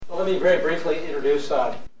me very briefly introduce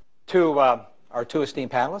our two esteemed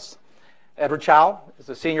panelists. Edward Chow is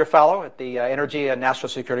a senior fellow at the Energy and National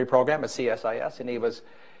Security Program at CSIS, and he was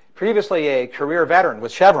previously a career veteran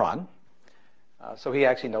with Chevron, so he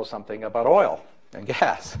actually knows something about oil and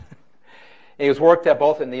gas. He has worked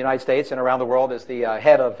both in the United States and around the world as the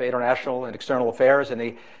head of international and external affairs, and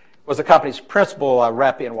he was the company's principal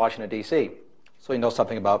rep in Washington, D.C., so he knows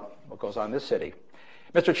something about what goes on in this city.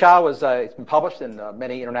 Mr. Chow has been published in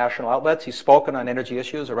many international outlets. He's spoken on energy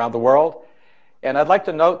issues around the world, and I'd like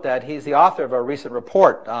to note that he's the author of a recent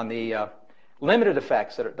report on the often limited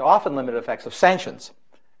effects of sanctions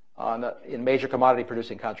in major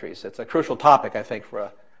commodity-producing countries. It's a crucial topic, I think,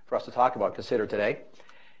 for us to talk about, consider today.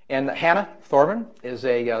 And Hannah Thorman is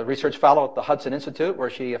a research fellow at the Hudson Institute, where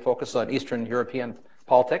she focuses on Eastern European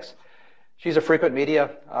politics. She's a frequent media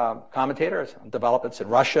commentator on developments in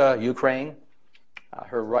Russia, Ukraine.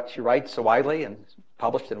 She writes widely and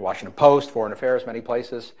published in Washington Post, Foreign Affairs, many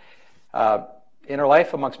places. In her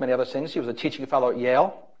life, amongst many other things, she was a teaching fellow at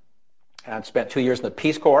Yale and spent 2 years in the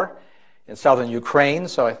Peace Corps in southern Ukraine,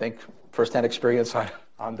 so I think firsthand experience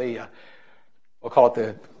on the, we'll call it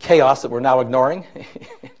the chaos that we're now ignoring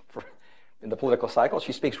in the political cycle.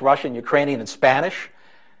 She speaks Russian, Ukrainian, and Spanish.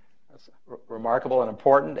 That's remarkable and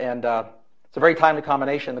important, and it's a very timely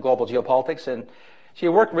combination in the global geopolitics. And she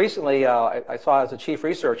worked recently, I saw as a chief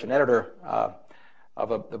research and editor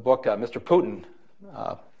of the book, Mr. Putin,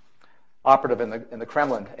 Operative in the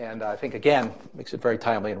Kremlin, and I think, again, makes it very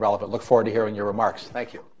timely and relevant. Look forward to hearing your remarks.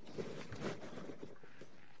 Thank you.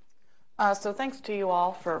 So thanks to you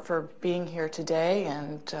all for being here today,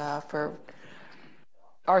 and for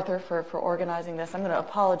Arthur for organizing this. I'm going to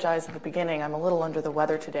apologize at the beginning. I'm a little under the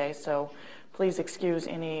weather today, so please excuse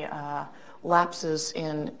any lapses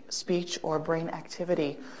in speech or brain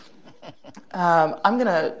activity. I'm going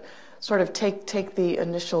to sort of take the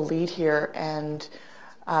initial lead here and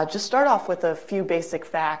just start off with a few basic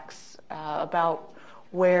facts about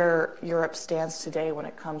where Europe stands today when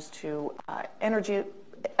it comes to energy,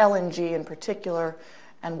 LNG in particular,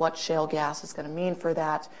 and what shale gas is going to mean for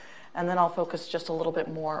that. And then I'll focus just a little bit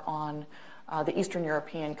more on the Eastern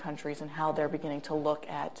European countries and how they're beginning to look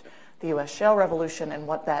at the U.S. shale revolution and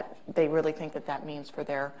what they really think that means for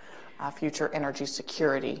their future energy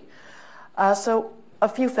security. So a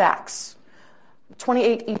few facts.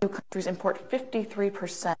 28 EU countries import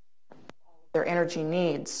 53% of their energy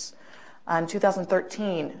needs. In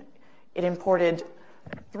 2013, it imported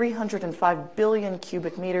 305 billion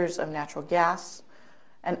cubic meters of natural gas,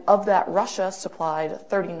 and of that, Russia supplied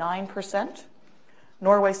 39%,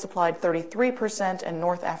 Norway supplied 33%, and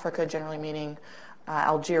North Africa, generally meaning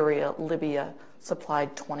Algeria, Libya,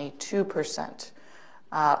 supplied 22%.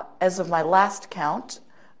 As of my last count,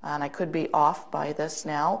 and I could be off by this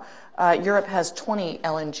now, Europe has 20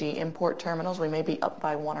 LNG import terminals. We may be up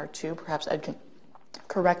by one or two, perhaps Ed can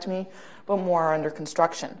correct me, but more are under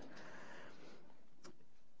construction.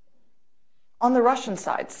 On the Russian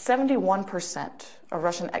side, 71% of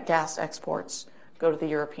Russian gas exports go to the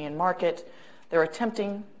European market. They're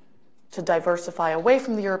attempting to diversify away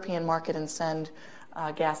from the European market and send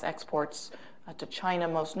gas exports to China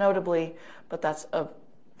most notably, but that's a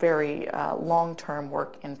very long-term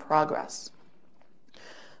work in progress.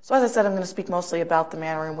 So as I said, I'm going to speak mostly about the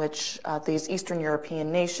manner in which these Eastern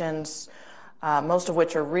European nations, most of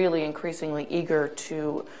which are really increasingly eager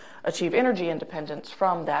to achieve energy independence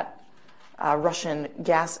from that Russian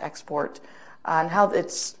gas export, and how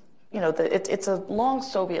it's a long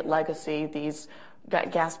Soviet legacy. These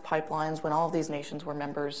gas pipelines, when all of these nations were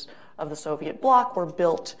members of the Soviet bloc, were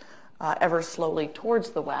built ever slowly towards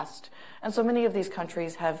the West. And so many of these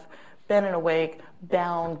countries have been, in a way,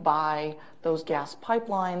 bound by those gas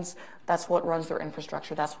pipelines. That's what runs their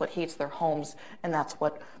infrastructure, that's what heats their homes, and that's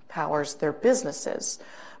what powers their businesses.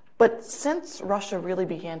 But since Russia really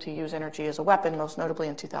began to use energy as a weapon, most notably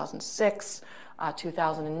in 2006,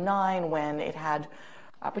 2009, when it had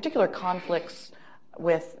particular conflicts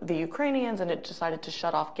with the Ukrainians and it decided to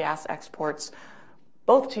shut off gas exports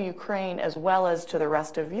both to Ukraine as well as to the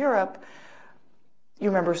rest of Europe, you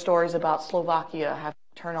remember stories about Slovakia having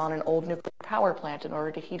to turn on an old nuclear power plant in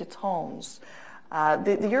order to heat its homes.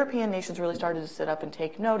 The European nations really started to sit up and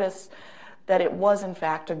take notice that it was, in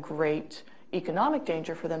fact, a great economic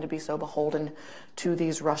danger for them to be so beholden to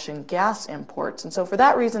these Russian gas imports. And so for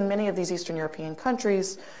that reason, many of these Eastern European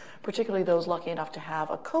countries, particularly those lucky enough to have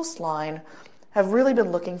a coastline, have really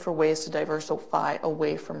been looking for ways to diversify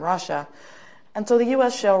away from Russia. And so the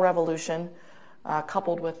U.S. shale revolution,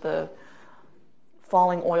 coupled with the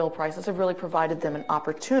falling oil prices, have really provided them an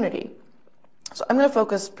opportunity. So I'm going to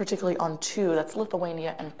focus particularly on two, that's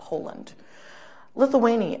Lithuania and Poland.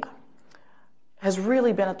 Lithuania has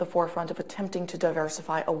really been at the forefront of attempting to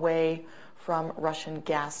diversify away from Russian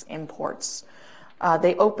gas imports.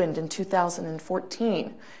 They opened in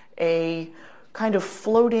 2014 a kind of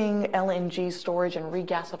floating LNG storage and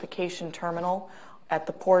regasification terminal at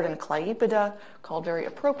the port in Klaipėda called very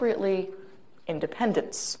appropriately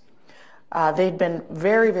Independence. They'd been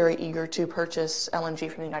very, very eager to purchase LNG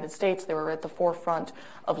from the United States. They were at the forefront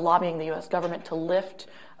of lobbying the U.S. government to lift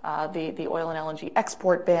the oil and LNG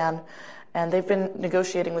export ban. And they've been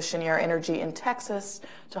negotiating with Cheniere Energy in Texas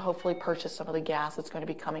to hopefully purchase some of the gas that's going to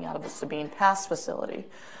be coming out of the Sabine Pass facility.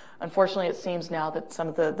 Unfortunately, it seems now that some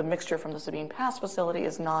of the mixture from the Sabine Pass facility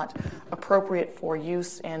is not appropriate for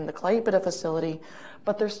use in the Klaipėda facility,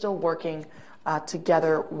 but they're still working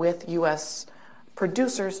together with U.S.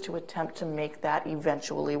 producers to attempt to make that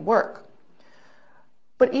eventually work.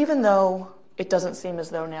 But even though it doesn't seem as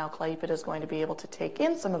though now Klaipėda is going to be able to take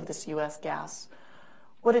in some of this U.S. gas,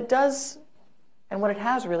 what it does, and what it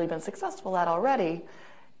has really been successful at already,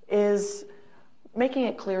 is making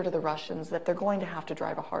it clear to the Russians that they're going to have to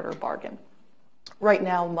drive a harder bargain. Right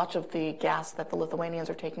now, much of the gas that the Lithuanians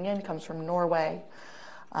are taking in comes from Norway,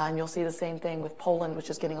 and you'll see the same thing with Poland,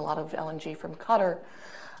 which is getting a lot of LNG from Qatar.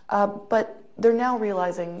 But they're now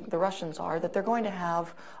realizing, the Russians are, that they're going to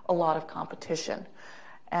have a lot of competition.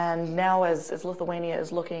 And now as Lithuania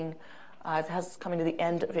is looking, has coming to the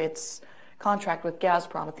end of its contract with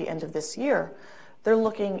Gazprom at the end of this year, they're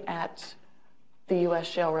looking at the U.S.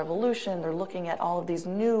 shale revolution. They're looking at all of these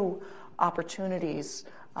new opportunities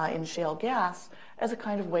in shale gas as a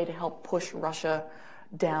kind of way to help push Russia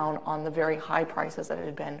down on the very high prices that it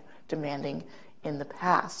had been demanding in the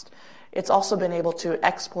past. It's also been able to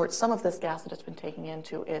export some of this gas that it's been taking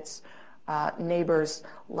into its neighbors,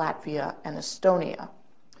 Latvia and Estonia.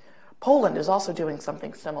 Poland is also doing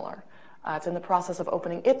something similar. It's in the process of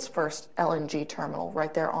opening its first LNG terminal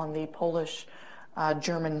right there on the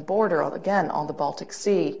Polish-German border, again on the Baltic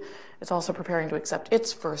Sea. It's also preparing to accept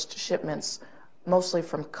its first shipments, mostly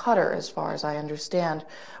from Qatar, as far as I understand.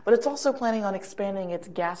 But it's also planning on expanding its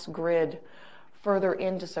gas grid further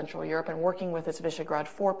into Central Europe and working with its Visegrad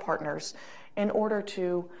 4 partners in order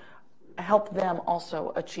to help them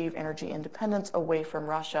also achieve energy independence away from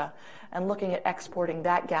Russia, and looking at exporting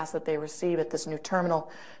that gas that they receive at this new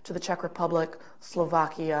terminal to the Czech Republic,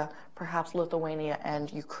 Slovakia, perhaps Lithuania,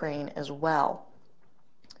 and Ukraine as well.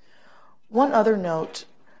 One other note,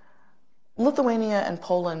 Lithuania and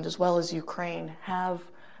Poland, as well as Ukraine, have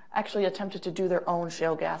actually attempted to do their own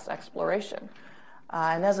shale gas exploration.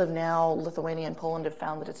 And as of now, Lithuania and Poland have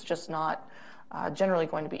found that it's just not generally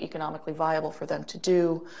going to be economically viable for them to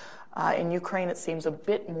do. In Ukraine, it seems a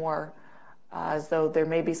bit more as though there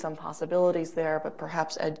may be some possibilities there, but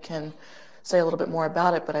perhaps Ed can say a little bit more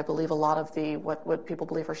about it. But I believe a lot of the what people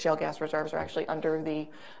believe are shale gas reserves are actually under the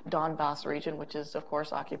Donbas region, which is, of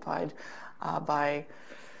course, occupied by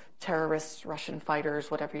terrorists, Russian fighters,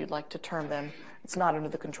 whatever you'd like to term them. It's not under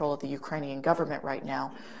the control of the Ukrainian government right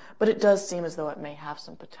now, but it does seem as though it may have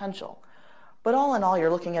some potential. But all in all,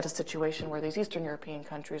 you're looking at a situation where these Eastern European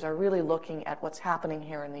countries are really looking at what's happening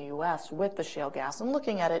here in the U.S. with the shale gas and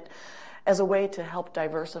looking at it as a way to help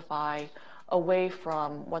diversify away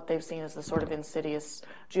from what they've seen as the sort of insidious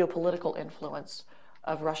geopolitical influence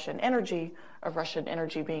of Russian energy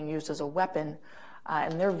being used as a weapon.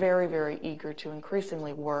 And they're very, very eager to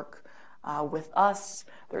increasingly work with us.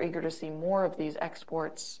 They're eager to see more of these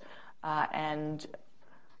exports, and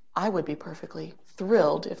I would be perfectly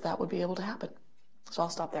thrilled if that would be able to happen. So I'll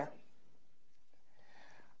stop there.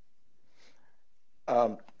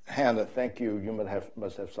 Hannah, thank you. You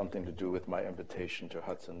must have something to do with my invitation to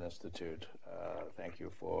Hudson Institute. Thank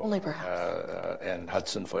you for only perhaps and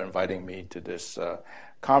Hudson for inviting me to this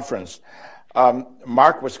conference.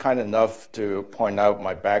 Mark was kind enough to point out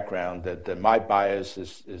my background, that my bias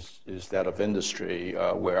is that of industry,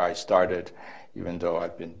 where I started, even though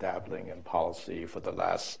I've been dabbling in policy for the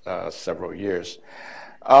last several years.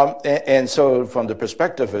 And so from the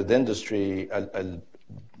perspective of the industry, I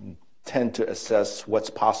tend to assess what's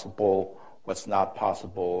possible, what's not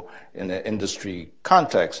possible in an industry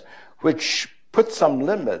context, which puts some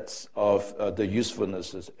limits of the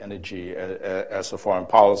usefulness of energy as a foreign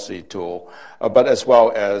policy tool, but as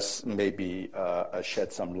well as maybe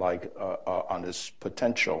shed some light on its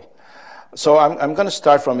potential. So I'm going to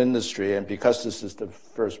start from industry, and because this is the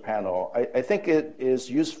first panel, I think it is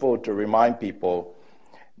useful to remind people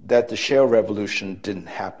that the shale revolution didn't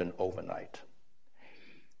happen overnight.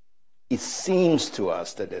 It seems to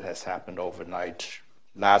us that it has happened overnight.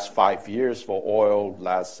 Last 5 years for oil,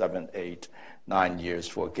 last 7, 8, 9 years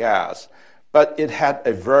for gas. But it had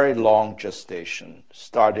a very long gestation,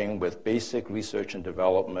 starting with basic research and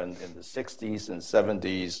development in the 60s and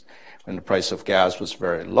 70s, when the price of gas was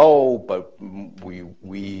very low, but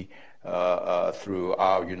we through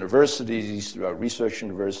our universities, through our research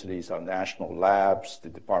universities, our national labs, the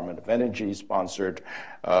Department of Energy sponsored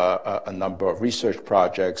a number of research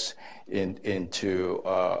projects into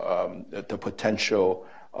the potential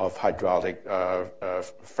of hydraulic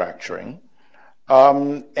fracturing.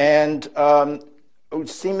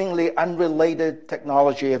 Seemingly unrelated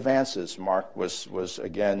technology advances. Mark was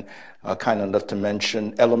again kind enough to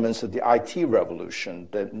mention elements of the IT revolution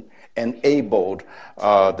that enabled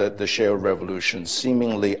the shale revolution,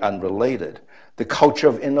 seemingly unrelated. The culture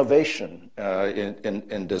of innovation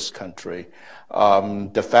in this country.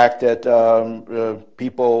 The fact that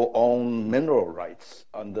people own mineral rights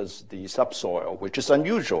under the subsoil, which is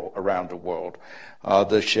unusual around the world.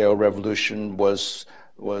 The shale revolution was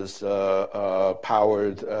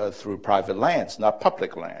powered through private lands, not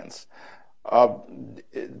public lands.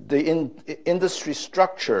 The industry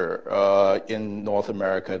structure in North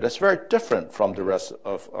America, that's very different from the rest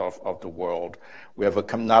of the world. We have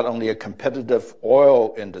not only a competitive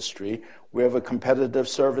oil industry, we have a competitive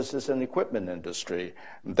services and equipment industry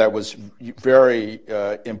that was very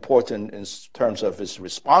important in terms of its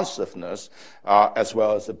responsiveness, as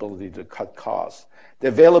well as ability to cut costs. The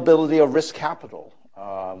availability of risk capital.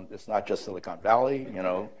 It's not just Silicon Valley,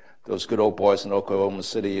 those good old boys in Oklahoma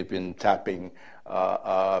City have been tapping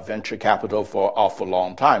venture capital for an awful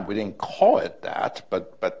long time. We didn't call it that,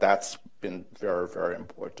 but that's been very, very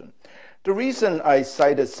important. The reason I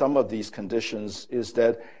cited some of these conditions is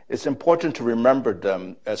that it's important to remember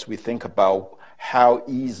them as we think about how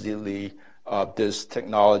easily this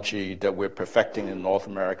technology that we're perfecting in North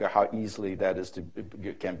America, how easily that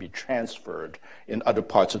can be transferred in other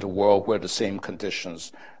parts of the world where the same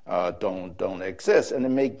conditions don't exist. And it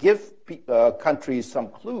may give countries some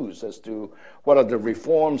clues as to what are the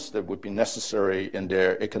reforms that would be necessary in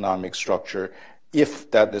their economic structure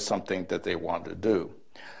if that is something that they want to do.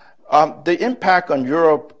 The impact on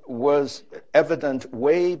Europe was evident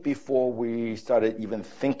way before we started even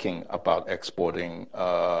thinking about exporting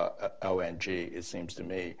LNG, it seems to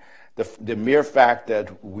me. The mere fact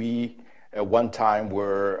that we at one time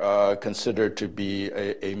were considered to be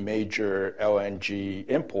a major LNG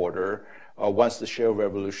importer, once the shale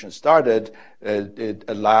revolution started, it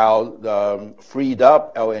allowed freed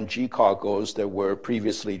up LNG cargoes that were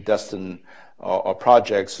previously destined or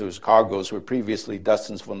projects whose cargoes were previously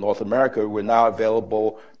destined for North America were now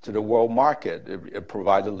available to the world market. It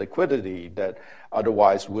provided liquidity that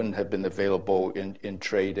otherwise wouldn't have been available in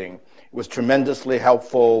trading. It was tremendously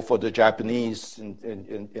helpful for the Japanese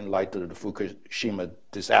in light of the Fukushima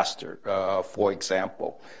disaster, for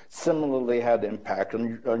example. Similarly had impact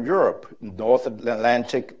on Europe. North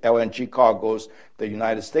Atlantic LNG cargoes the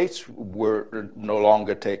United States were no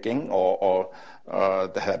longer taking or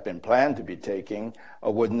that had been planned to be taking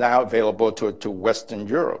were now available to Western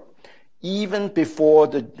Europe. Even before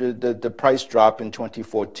the price drop in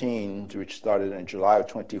 2014, which started in July of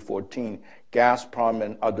 2014, Gazprom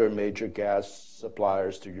and other major gas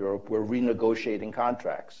suppliers to Europe were renegotiating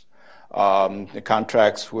contracts. The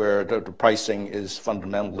contracts where the pricing is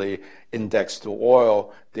fundamentally indexed to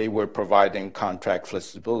oil, they were providing contract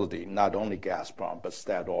flexibility, not only Gazprom, but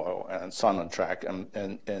Statoil and Sonatrach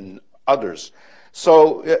and others.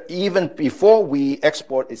 So even before we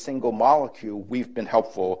export a single molecule, we've been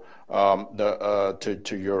helpful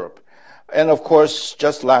to Europe. And of course,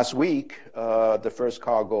 just last week, the first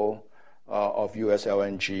cargo of U.S.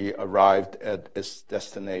 LNG arrived at its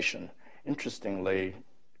destination. Interestingly,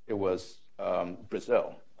 it was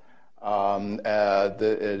Brazil. The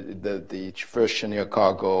first Cheniere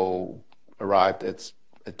cargo arrived at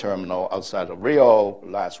a terminal outside of Rio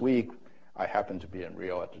last week. I happened to be in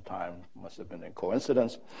Rio at the time. Must have been a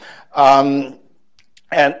coincidence.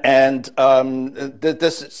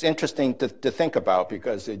 This is interesting to think about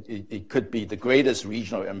because it could be the greatest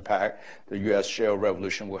regional impact the U.S. shale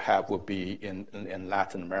revolution will be in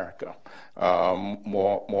Latin America,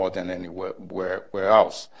 more than anywhere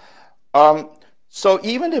else. So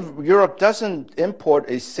even if Europe doesn't import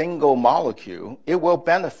a single molecule, it will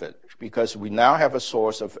benefit because we now have a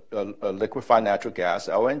source of liquefied natural gas,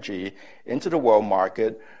 LNG, into the world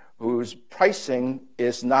market whose pricing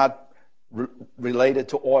is not related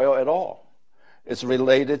to oil at all. It's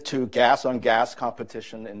related to gas-on-gas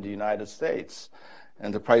competition in the United States.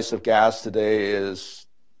 And the price of gas today is,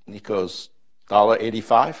 Nico's,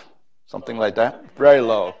 $1.85, something like that, very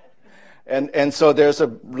low. And so there's a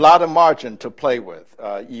lot of margin to play with,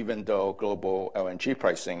 even though global LNG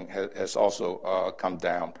pricing has also come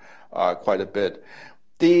down quite a bit.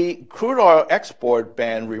 The crude oil export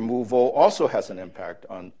ban removal also has an impact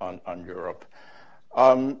on Europe.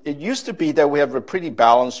 It used to be that we have a pretty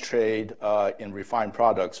balanced trade in refined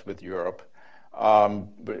products with Europe.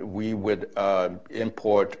 We would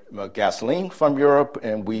import gasoline from Europe,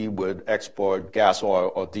 and we would export gas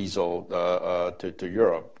oil or diesel to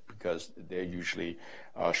Europe because they're usually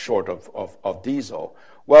short of diesel.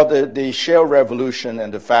 Well, the shale revolution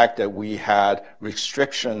and the fact that we had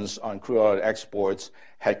restrictions on crude oil exports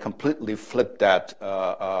had completely flipped that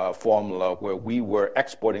formula, where we were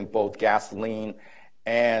exporting both gasoline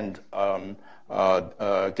and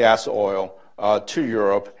gas oil to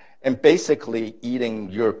Europe, and basically eating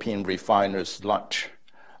European refiners' lunch.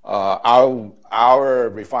 Our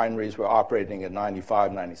refineries were operating at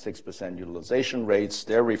 95, 96% utilization rates.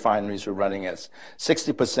 Their refineries were running at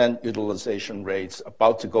 60% utilization rates,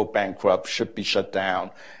 about to go bankrupt, should be shut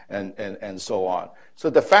down, and so on.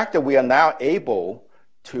 So the fact that we are now able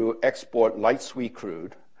to export light sweet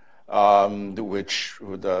crude, which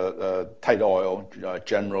the tight oil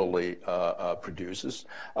generally produces,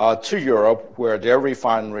 to Europe, where their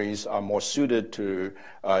refineries are more suited to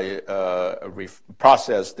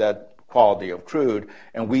process that quality of crude,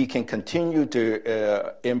 and we can continue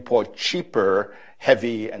to import cheaper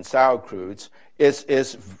heavy and sour crudes,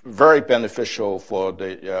 is very beneficial for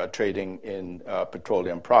the trading in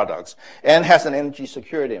petroleum products, and has an energy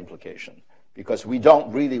security implication, because we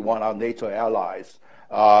don't really want our NATO allies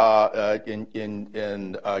in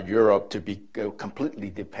Europe to be completely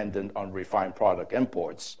dependent on refined product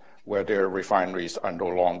imports, where their refineries are no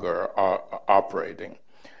longer operating.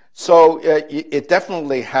 So it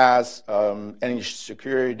definitely has energy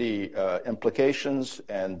security implications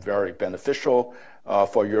and very beneficial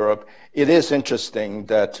for Europe. It is interesting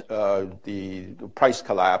that the price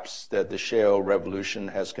collapse that the shale revolution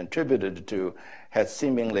has contributed to has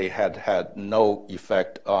seemingly had no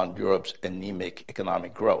effect on Europe's anemic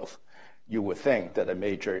economic growth. You would think that a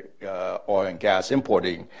major oil and gas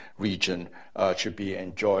importing region should be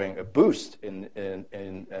enjoying a boost in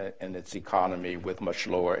its economy with much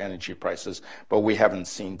lower energy prices, but we haven't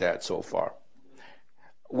seen that so far.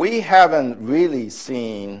 We haven't really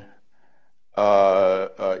seen,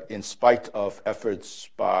 in spite of efforts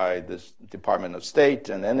by the Department of State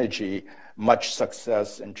and Energy, much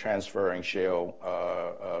success in transferring shale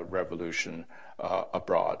revolution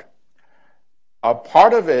abroad. A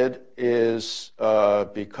part of it is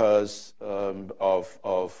because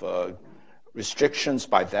of restrictions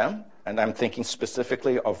by them, and I'm thinking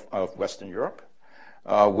specifically of Western Europe.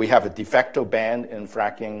 We have a de facto ban in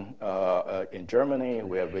fracking in Germany.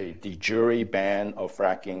 We have a de jure ban of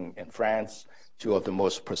fracking in France, two of the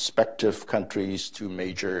most prospective countries, two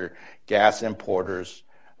major gas importers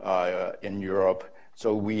in Europe.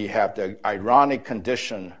 So we have the ironic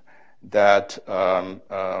condition that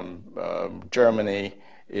Germany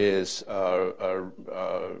is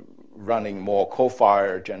running more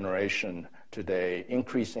coal-fired generation today,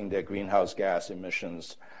 increasing their greenhouse gas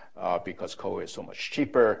emissions because coal is so much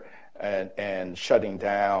cheaper, and shutting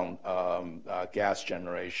down gas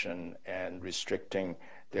generation and restricting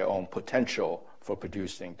their own potential for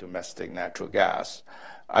producing domestic natural gas.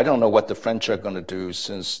 I don't know what the French are going to do,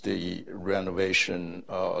 since the renovation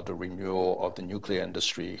or the renewal of the nuclear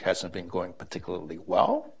industry hasn't been going particularly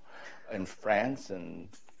well in France and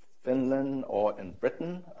Finland or in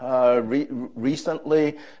Britain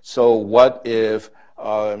recently. So what if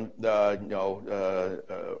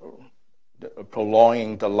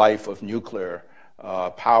prolonging the life of nuclear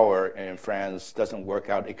power in France doesn't work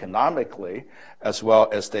out economically as well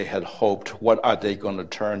as they had hoped? What are they going to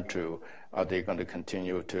turn to? Are they going to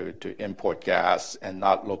continue to import gas and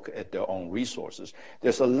not look at their own resources?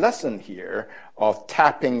 There's a lesson here of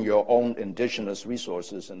tapping your own indigenous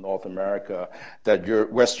resources in North America that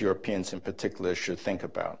West Europeans in particular should think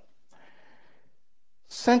about.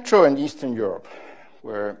 Central and Eastern Europe,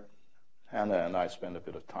 where Hannah and I spend a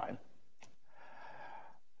bit of time,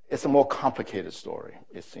 it's a more complicated story,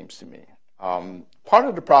 it seems to me. Part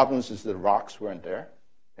of the problems is the rocks weren't there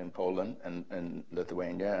in Poland and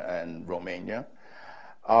Lithuania and Romania.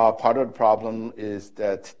 Part of the problem is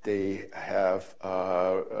that they have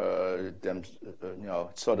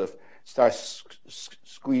sort of start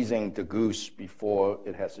squeezing the goose before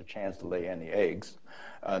it has a chance to lay any eggs,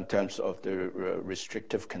 in terms of the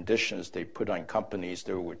restrictive conditions they put on companies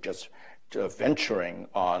that were just venturing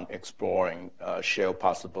on exploring shale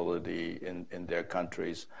possibility in their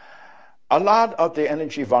countries. A lot of the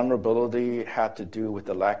energy vulnerability had to do with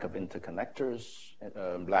the lack of interconnectors,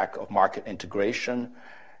 lack of market integration,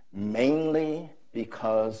 mainly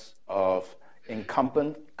because of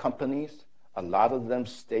incumbent companies, a lot of them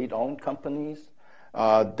state-owned companies,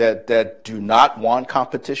 that do not want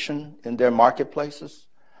competition in their marketplaces.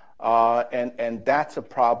 And that's a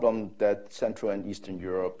problem that Central and Eastern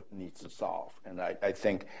Europe needs to solve. And I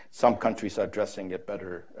think some countries are addressing it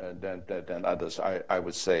better than others, I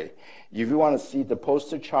would say. If you want to see the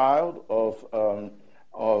poster child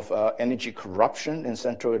of energy corruption in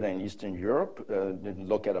Central and Eastern Europe,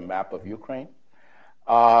 look at a map of Ukraine,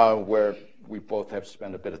 where we both have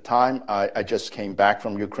spent a bit of time. I just came back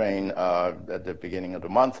from Ukraine at the beginning of the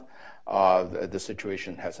month. The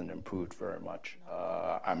situation hasn't improved very much,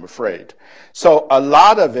 I'm afraid. So a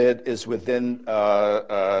lot of it is within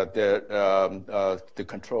the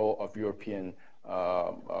control of European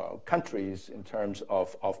countries in terms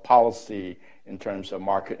of policy, in terms of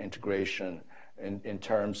market integration, in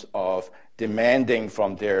terms of demanding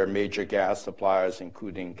from their major gas suppliers,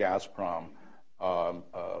 including Gazprom,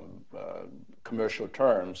 commercial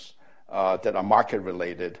terms that are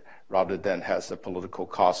market-related rather than has a political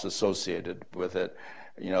cost associated with it.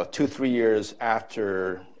 2-3 years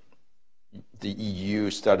after the EU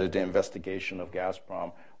started the investigation of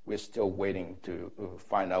Gazprom, we're still waiting to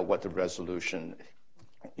find out what the resolution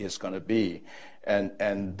is going to be.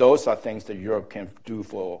 And those are things that Europe can do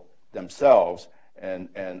for themselves and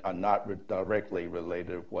are not directly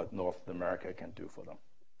related to what North America can do for them.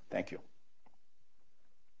 Thank you.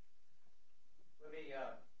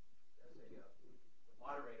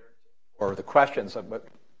 Or the questions, but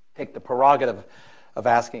take the prerogative of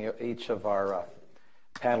asking each of our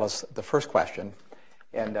panelists the first question,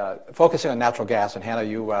 and focusing on natural gas. And Hannah,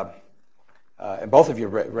 you and both of you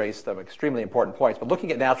raised some extremely important points. But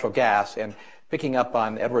looking at natural gas and picking up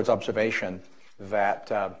on Edward's observation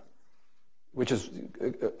that, which is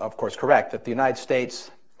of course correct, that the United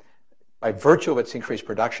States, by virtue of its increased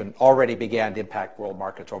production, already began to impact world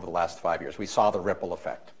markets over the last 5 years. We saw the ripple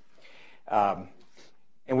effect.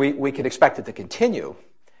 And we could expect it to continue,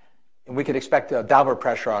 and we could expect downward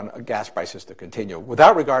pressure on gas prices to continue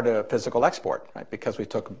without regard to physical export, right, because we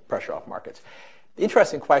took pressure off markets. The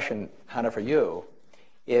interesting question, Hannah, for you,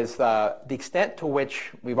 is the extent to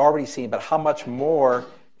which we've already seen, but how much more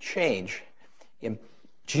change in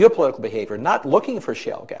geopolitical behavior, not looking for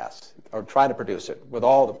shale gas or trying to produce it, with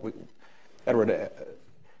all the, Edward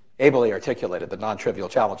ably articulated the non-trivial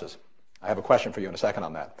challenges. I have a question for you in a second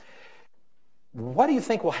on that. What do you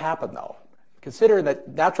think will happen, though? Considering that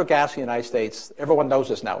natural gas in the United States, everyone knows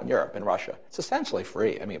this now in Europe and Russia, it's essentially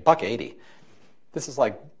free. I mean, $1.80. This is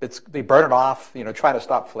like, they burn it off, trying to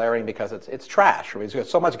stop flaring because it's trash. There's got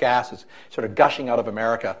so much gas is sort of gushing out of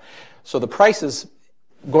America. So the prices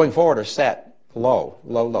going forward are set low,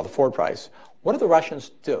 the forward price. What do the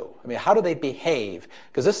Russians do? I mean, how do they behave?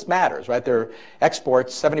 Because this matters, right? Their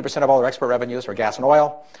exports, 70% of all their export revenues are this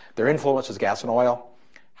oil. Their influence is gas and oil.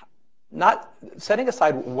 Not setting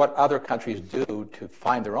aside what other countries do to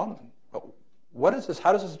find their own. What is this?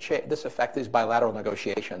 How does this affect these bilateral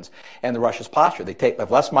negotiations and the Russia's posture? They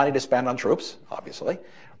have less money to spend on troops, obviously,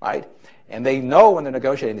 right? And they know when they're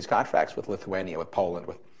negotiating these contracts with Lithuania, with Poland,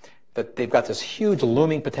 that they've got this huge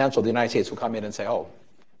looming potential. The United States will come in and say, "Oh,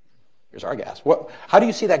 here's our gas." How do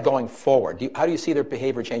you see that going forward? How do you see their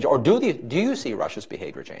behavior changing, or do you see Russia's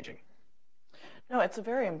behavior changing? No, it's a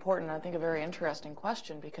very important, I think a very interesting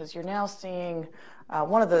question, because you're now seeing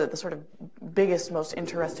one of the sort of biggest, most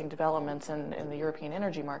interesting developments in the European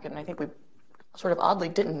energy market, and I think we sort of oddly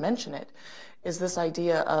didn't mention it, is this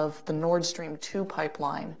idea of the Nord Stream 2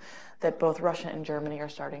 pipeline that both Russia and Germany are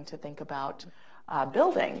starting to think about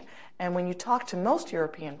building. And when you talk to most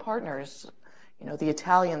European partners, the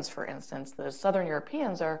Italians, for instance, the Southern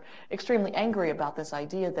Europeans are extremely angry about this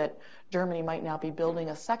idea that Germany might now be building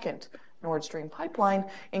a second Nord Stream pipeline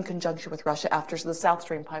in conjunction with Russia after the South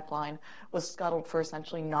Stream pipeline was scuttled for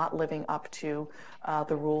essentially not living up to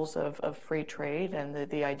the rules of free trade and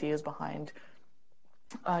the ideas behind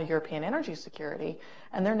European energy security.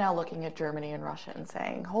 And they're now looking at Germany and Russia and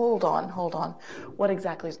saying, hold on, what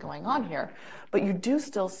exactly is going on here? But you do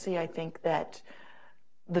still see, I think, that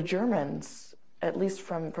the Germans, at least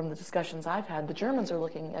from the discussions I've had, the Germans are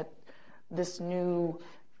looking at this new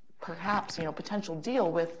perhaps potential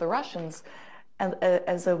deal with the Russians and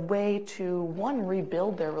as a way to, one,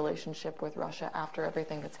 rebuild their relationship with Russia after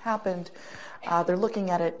everything that's happened. They're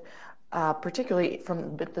looking at it particularly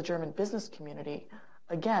from the German business community,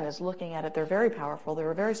 again, is looking at it. They're very powerful,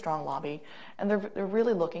 they're a very strong lobby, and they're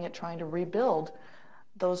really looking at trying to rebuild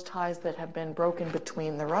those ties that have been broken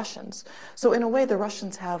between the Russians. So in a way, the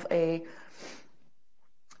Russians have a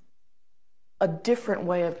different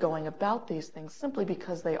way of going about these things simply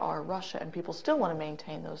because they are Russia, and people still want to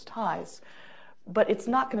maintain those ties. But it's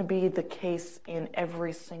not going to be the case in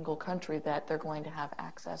every single country that they're going to have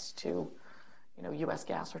access to, U.S.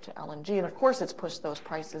 gas or to LNG. And of course, it's pushed those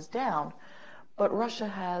prices down. But Russia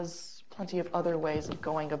has plenty of other ways of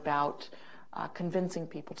going about convincing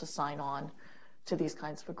people to sign on to these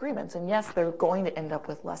kinds of agreements. And yes, they're going to end up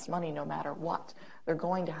with less money no matter what. They're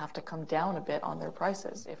going to have to come down a bit on their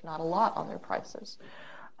prices, if not a lot on their prices.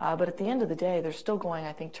 But at the end of the day, they're still going,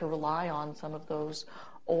 I think, to rely on some of those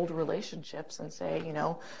old relationships and say,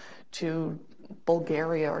 to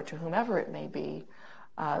Bulgaria or to whomever it may be,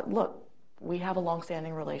 look, we have a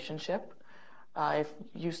longstanding relationship. If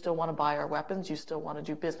you still want to buy our weapons, you still want to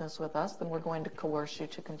do business with us, then we're going to coerce you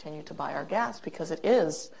to continue to buy our gas, because it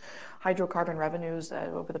is hydrocarbon revenues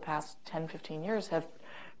over the past 10, 15 years have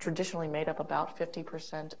traditionally made up about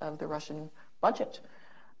 50% of the Russian budget.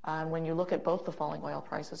 And when you look at both the falling oil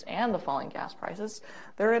prices and the falling gas prices,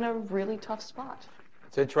 they're in a really tough spot.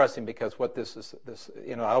 It's interesting because what this is,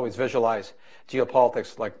 I always visualize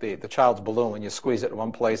geopolitics like the child's balloon. When you squeeze it in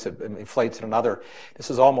one place, it inflates in another. This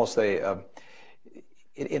is almost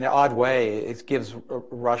in an odd way, it gives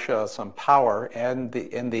Russia some power and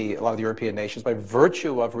a lot of the European nations by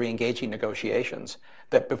virtue of re-engaging negotiations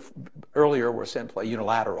that earlier were simply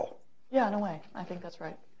unilateral. Yeah, in a way, I think that's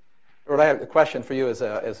right. Well, I have a question for you as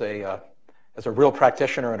a real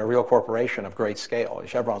practitioner and a real corporation of great scale.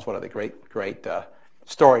 Chevron's one of the great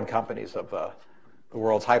storing companies of the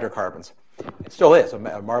world's hydrocarbons. It still is a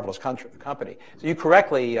marvelous company. So you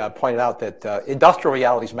correctly pointed out that industrial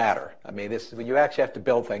realities matter. I mean, when you actually have to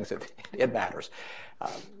build things, it matters.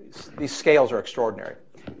 These scales are extraordinary.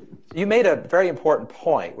 You made a very important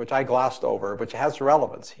point, which I glossed over, which has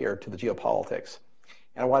relevance here to the geopolitics.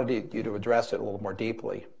 And I wanted you to address it a little more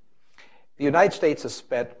deeply. The United States has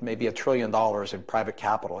spent maybe $1 trillion in private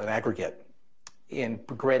capital in aggregate in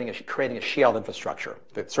creating a shale infrastructure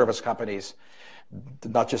that service companies,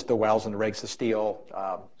 not just the wells and the rigs, the steel,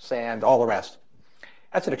 sand, all the rest.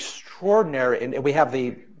 That's an extraordinary, and we have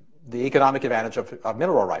the economic advantage of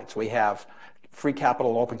mineral rights. We have free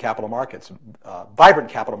capital and open capital markets, vibrant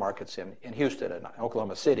capital markets in Houston and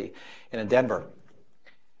Oklahoma City and in Denver.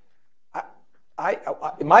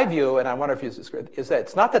 In my view, and I wonder if you disagree, is that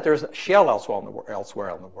it's not that there's shale elsewhere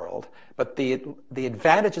in the world, but the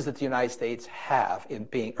advantages that the United States have in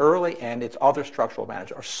being early and its other structural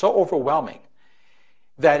advantages are so overwhelming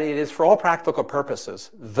that it is, for all practical purposes,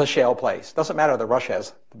 the shale place. Doesn't matter that Russia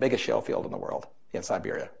has the biggest shale field in the world in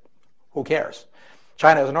Siberia. Who cares?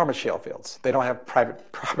 China has enormous shale fields. They don't have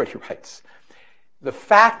private property rights. The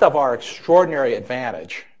fact of our extraordinary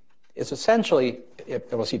advantage is essentially,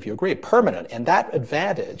 we'll see if you agree, permanent. And that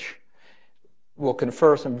advantage will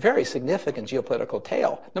confer some very significant geopolitical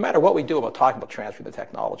tail, no matter what we do about talking about transferring the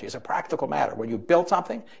technology. It's a practical matter. When you build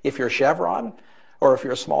something, if you're Chevron or if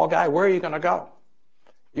you're a small guy, where are you going to go?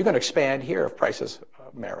 You're going to expand here if prices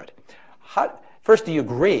merit. First, do you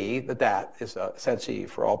agree that that is essentially,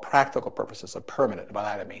 for all practical purposes, a permanent? By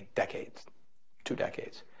that I mean decades, 2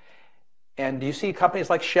 decades. And do you see companies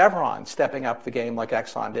like Chevron stepping up the game like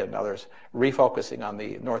Exxon did and others, refocusing on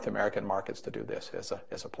the North American markets to do this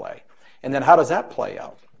as a play? And then how does that play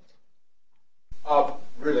out?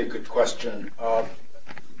 Really good question.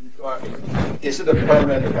 Is it a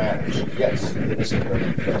permanent advantage? Yes, it is a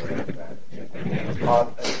permanent advantage.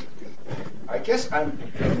 I guess I'm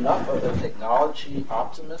enough of a technology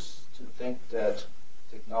optimist to think that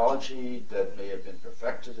technology that may have been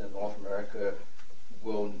perfected in North America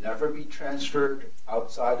will never be transferred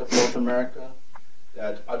outside of North America,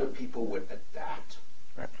 that other people would adapt.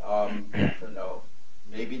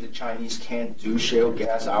 Maybe the Chinese can't do shale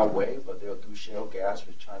gas our way, but they'll do shale gas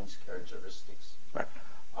with Chinese characteristics. Right.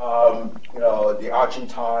 The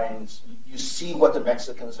Argentines, you see what the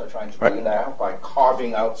Mexicans are trying to do now by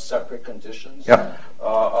carving out separate conditions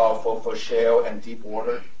for shale and deep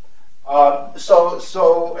water. So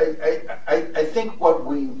I think what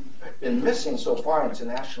we've been missing so far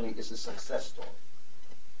internationally is a success story.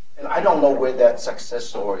 And I don't know where that success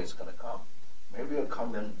story is going to come. Maybe it'll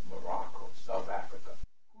come in Morocco, South Africa.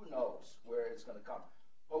 Who knows where it's going to come?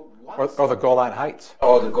 But or the Golan Heights.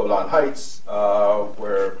 Or the Golan Heights,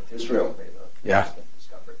 where Israel made a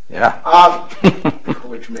discovery. Yeah.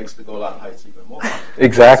 Which makes the Golan Heights even more.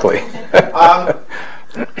 Exactly.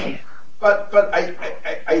 But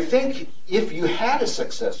I think if you had a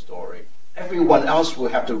success story, everyone else will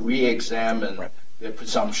have to re-examine their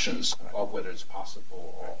presumptions of whether it's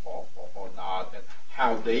possible or not, and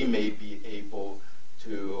how they may be able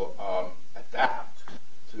to adapt,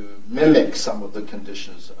 to mimic some of the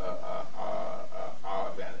conditions our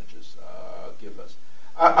advantages give us.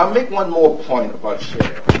 I'll make one more point about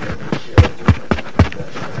shale.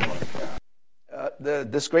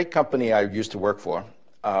 This great company I used to work for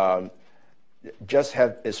just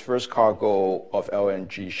had its first cargo of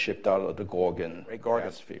LNG shipped out of the Gorgon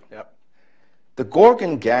gas field. Yep. The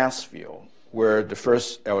Gorgon gas field, where the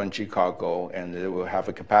first LNG cargo, and it will have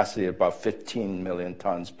a capacity of about 15 million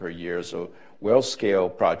tons per year, so well-scale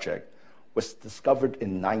project, was discovered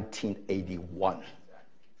in 1981.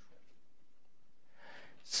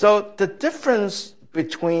 So the difference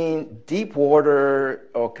between deep water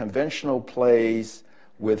or conventional plays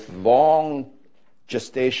with long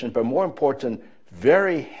gestation, but more important,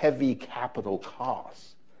 very heavy capital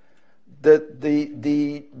costs.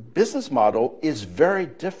 The business model is very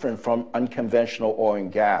different from unconventional oil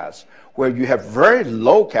and gas, where you have very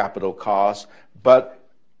low capital costs, but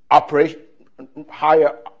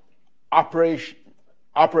higher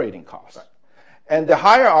operating costs. Right. And the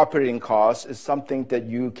higher operating cost is something that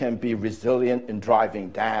you can be resilient in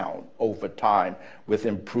driving down over time with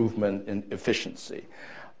improvement in efficiency.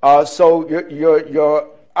 So your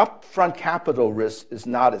upfront capital risk is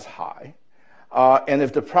not as high. And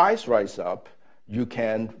if the price rises up, you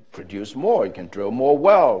can produce more. You can drill more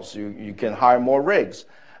wells. You can hire more rigs,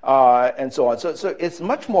 and so on. So it's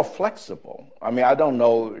much more flexible. I mean, I don't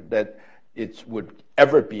know that it would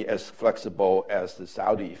ever be as flexible as the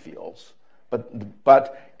Saudi fields.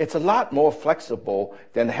 But it's a lot more flexible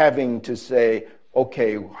than having to say,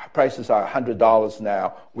 okay, prices are $100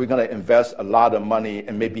 now. We're going to invest a lot of money,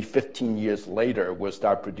 and maybe 15 years later, we'll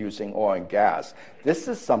start producing oil and gas. This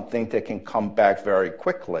is something that can come back very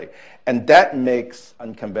quickly. And that makes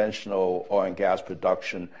unconventional oil and gas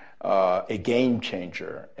production a game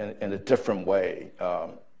changer in a different way.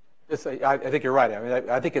 I think you're right. I mean,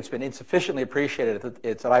 I think it's been insufficiently appreciated.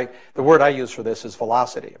 The word I use for this is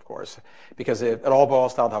velocity, of course, because it all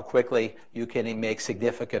boils down to how quickly you can make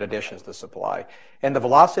significant additions to supply. And the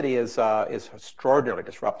velocity is extraordinarily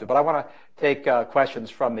disruptive. But I want to take questions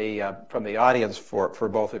from the audience for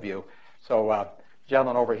both of you. So,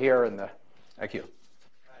 gentlemen over here, thank you.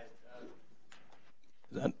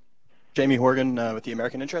 Jamie Horgan with the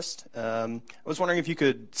American Interest. I was wondering if you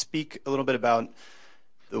could speak a little bit about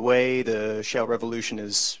the way the shale revolution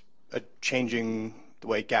is changing the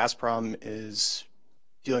way Gazprom is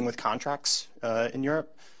dealing with contracts in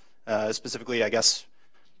Europe. Specifically, I guess,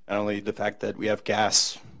 not only the fact that we have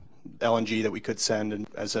gas, LNG that we could send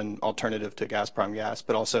as an alternative to Gazprom gas,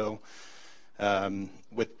 but also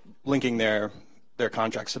with linking their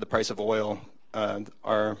contracts to the price of oil,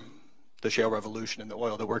 the shale revolution and the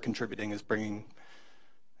oil that we're contributing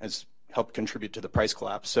has helped contribute to the price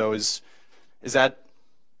collapse. So is that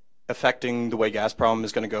affecting the way Gazprom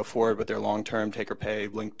is going to go forward with their long-term take-or-pay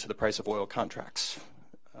linked to the price of oil contracts?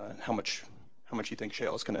 How much do you think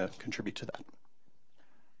shale is going to contribute to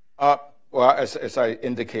that? Well, as I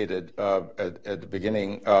indicated at the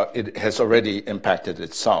beginning, it has already impacted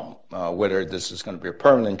it some. Whether this is going to be a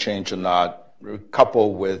permanent change or not,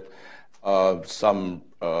 coupled with some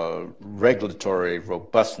regulatory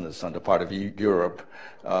robustness on the part of Europe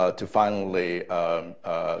to finally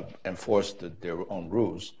enforce their own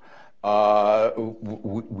rules.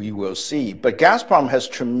 We will see. But Gazprom has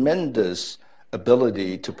tremendous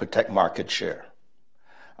ability to protect market share.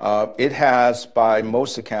 It has, by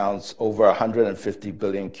most accounts, over 150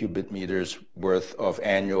 billion cubic meters worth of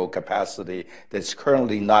annual capacity that's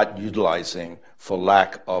currently not utilizing for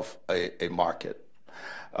lack of a market.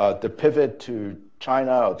 The pivot to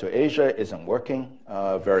China or to Asia isn't working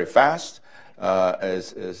very fast,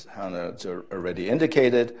 as Hannah already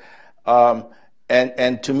indicated.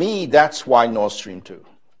 And to me, that's why Nord Stream 2.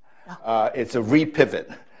 It's a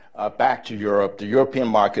repivot back to Europe. The European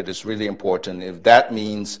market is really important. If that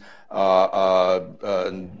means no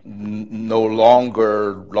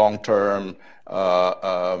longer long-term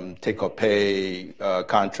take-or-pay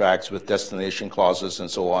contracts with destination clauses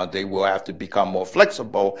and so on, they will have to become more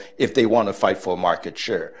flexible if they want to fight for market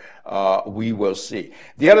share. We will see.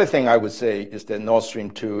 The other thing I would say is that Nord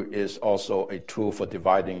Stream 2 is also a tool for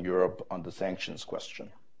dividing Europe on the sanctions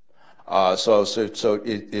question. So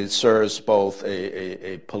it serves both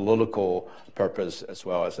a political purpose as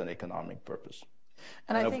well as an economic purpose.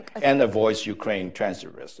 And avoids Ukraine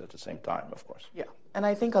transit risks at the same time, of course. Yeah, and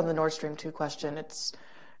I think on the Nord Stream 2 question, it's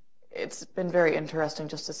been very interesting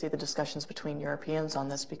just to see the discussions between Europeans on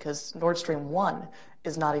this, because Nord Stream 1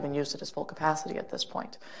 is not even used at its full capacity at this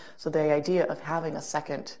point. So the idea of having a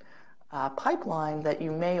second pipeline that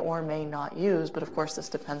you may or may not use, but of course this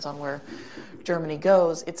depends on where Germany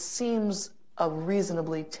goes, it seems a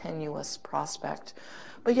reasonably tenuous prospect.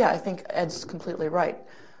 But yeah, I think Ed's completely right.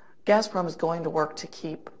 Gazprom is going to work to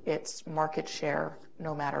keep its market share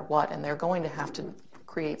no matter what, and they're going to have to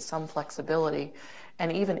create some flexibility.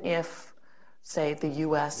 And even if, say, the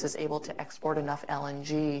U.S. is able to export enough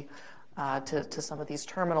LNG to some of these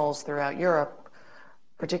terminals throughout Europe,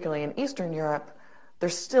 particularly in Eastern Europe, they're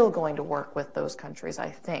still going to work with those countries, I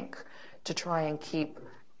think, to try and keep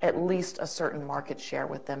at least a certain market share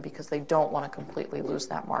with them, because they don't want to completely lose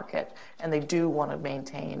that market, and they do want to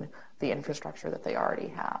maintain the infrastructure that they already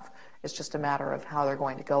have. It's just a matter of how they're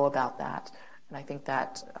going to go about that, and I think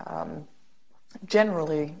that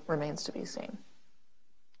generally remains to be seen.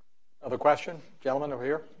 Another question? Gentleman over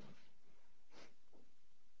here.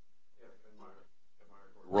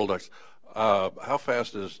 Worldex. How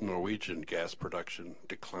fast is Norwegian gas production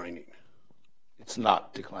declining? It's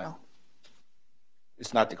not declining.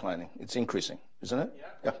 It's not declining. It's increasing, isn't it?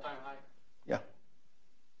 Yeah. Yeah.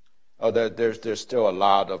 Oh, there's still a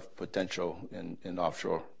lot of potential in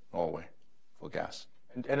offshore Norway for gas.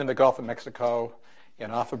 And in the Gulf of Mexico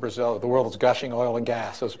and off of Brazil, the world is gushing oil and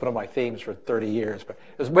gas. Those have been one of my themes for 30 years. But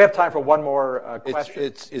we have time for one more question.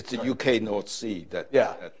 It's the UK North Sea that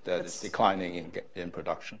is declining in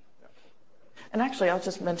production. And actually, I'll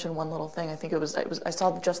just mention one little thing. I think I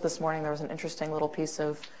saw just this morning there was an interesting little piece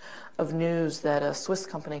of news that a Swiss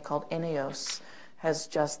company called Ineos has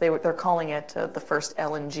they're calling it the first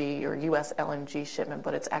LNG or U.S. LNG shipment,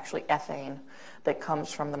 but it's actually ethane that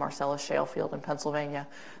comes from the Marcellus shale field in Pennsylvania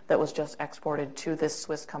that was just exported to this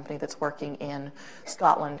Swiss company that's working in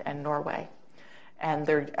Scotland and Norway. And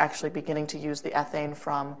they're actually beginning to use the ethane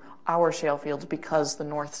from our shale fields because the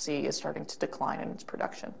North Sea is starting to decline in its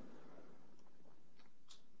production.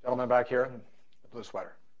 Gentleman back here in the blue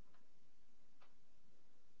sweater.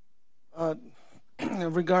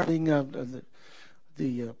 Regarding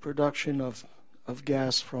the production of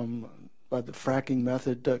gas by the fracking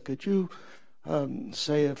method, could you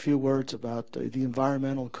say a few words about the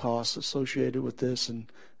environmental costs associated with this and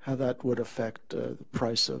how that would affect the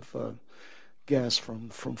price of gas from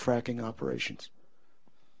fracking operations?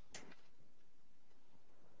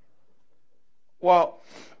 Well,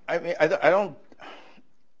 I mean, I don't.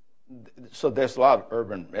 So there's a lot of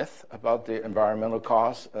urban myth about the environmental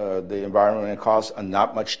costs. The environmental costs are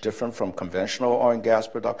not much different from conventional oil and gas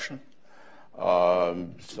production.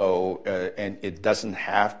 And it doesn't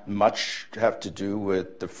have much to do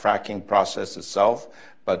with the fracking process itself,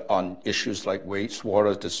 but on issues like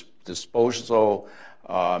wastewater disposal,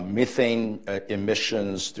 methane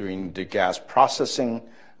emissions during the gas processing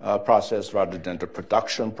process rather than the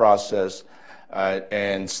production process.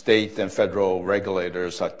 And state and federal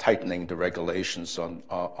regulators are tightening the regulations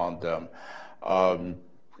on them.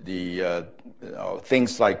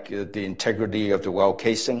 Things like the integrity of the well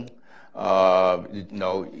casing,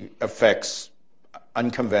 affects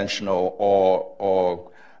unconventional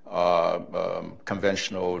or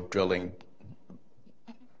conventional drilling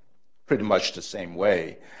pretty much the same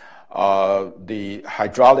way. The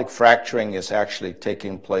hydraulic fracturing is actually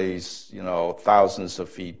taking place, thousands of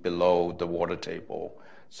feet below the water table.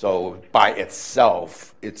 So by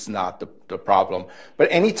itself, it's not the problem. But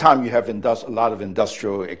anytime you have a lot of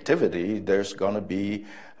industrial activity, there's going to be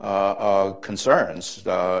concerns,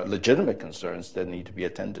 legitimate concerns that need to be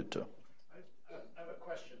attended to. I have a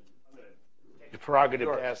question. I'm going to take the prerogative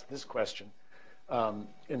to ask this question,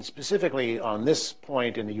 and specifically on this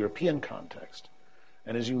point in the European context.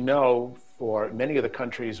 And as you know, for many of the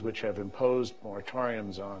countries which have imposed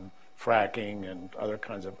moratoriums on fracking and other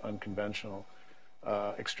kinds of unconventional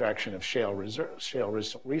extraction of shale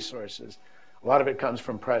resources, a lot of it comes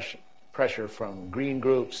from pressure from green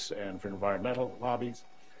groups and from environmental lobbies.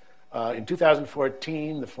 In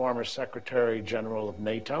 2014, the former Secretary General of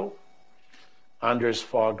NATO, Anders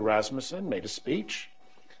Fogh Rasmussen, made a speech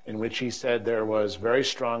in which he said there was very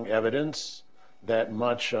strong evidence that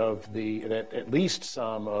at least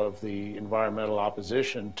some of the environmental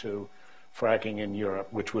opposition to fracking in Europe,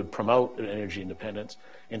 which would promote energy independence,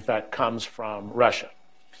 in fact comes from Russia.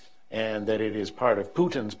 And that it is part of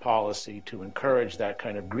Putin's policy to encourage that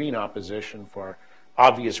kind of green opposition for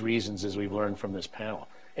obvious reasons, as we've learned from this panel.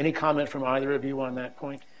 Any comment from either of you on that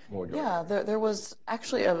point? Yeah, there was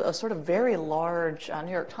actually a sort of very large New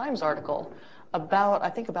York Times article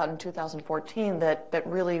about in 2014 that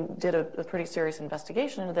really did a pretty serious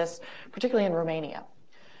investigation into this, particularly in Romania.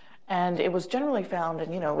 And it was generally found,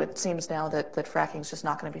 and it seems now that fracking is just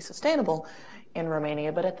not going to be sustainable in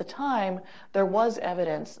Romania, but at the time there was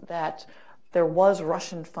evidence that there was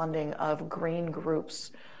Russian funding of green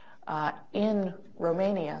groups in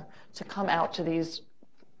Romania to come out to these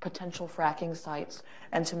potential fracking sites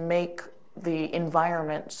and to make the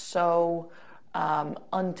environment so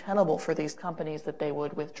untenable for these companies that they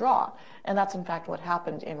would withdraw. And that's in fact what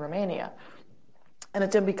happened in Romania. And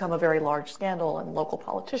it did become a very large scandal, and local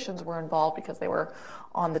politicians were involved because they were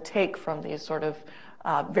on the take from these sort of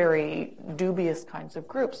very dubious kinds of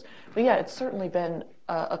groups. But yeah, it's certainly been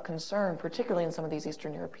a concern, particularly in some of these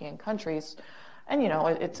Eastern European countries. And, you know,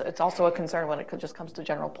 it's also a concern when it just comes to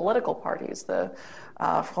general political parties. The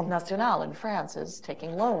Front National in France is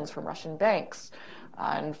taking loans from Russian banks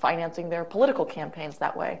and financing their political campaigns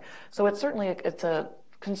that way. So it's certainly it's a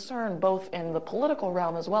concern both in the political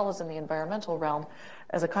realm as well as in the environmental realm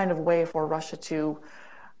as a kind of way for Russia to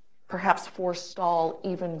perhaps forestall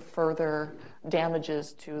even further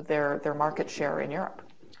damages to their market share in Europe.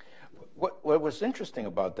 What was interesting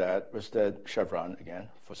about that was that Chevron, again,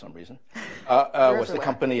 for some reason, was the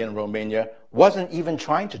company in Romania, wasn't even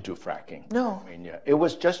trying to do fracking. No. In Romania. It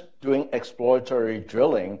was just doing exploratory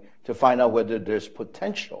drilling to find out whether there's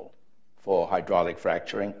potential for hydraulic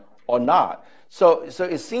fracturing or not. So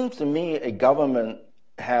it seems to me a government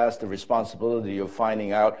has the responsibility of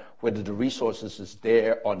finding out whether the resources is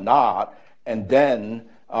there or not, and then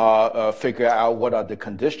figure out what are the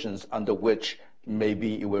conditions under which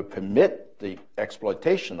maybe it will permit the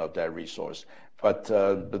exploitation of that resource. But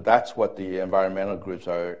that's what the environmental groups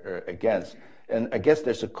are against. And I guess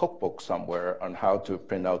there's a cookbook somewhere on how to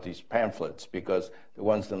print out these pamphlets, because the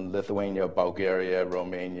ones in Lithuania, Bulgaria,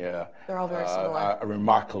 Romania, they're all very similar. Are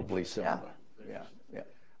remarkably similar. Yeah.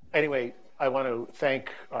 Anyway, I want to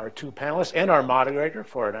thank our two panelists and our moderator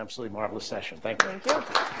for an absolutely marvelous session. Thank you. Thank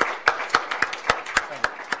you.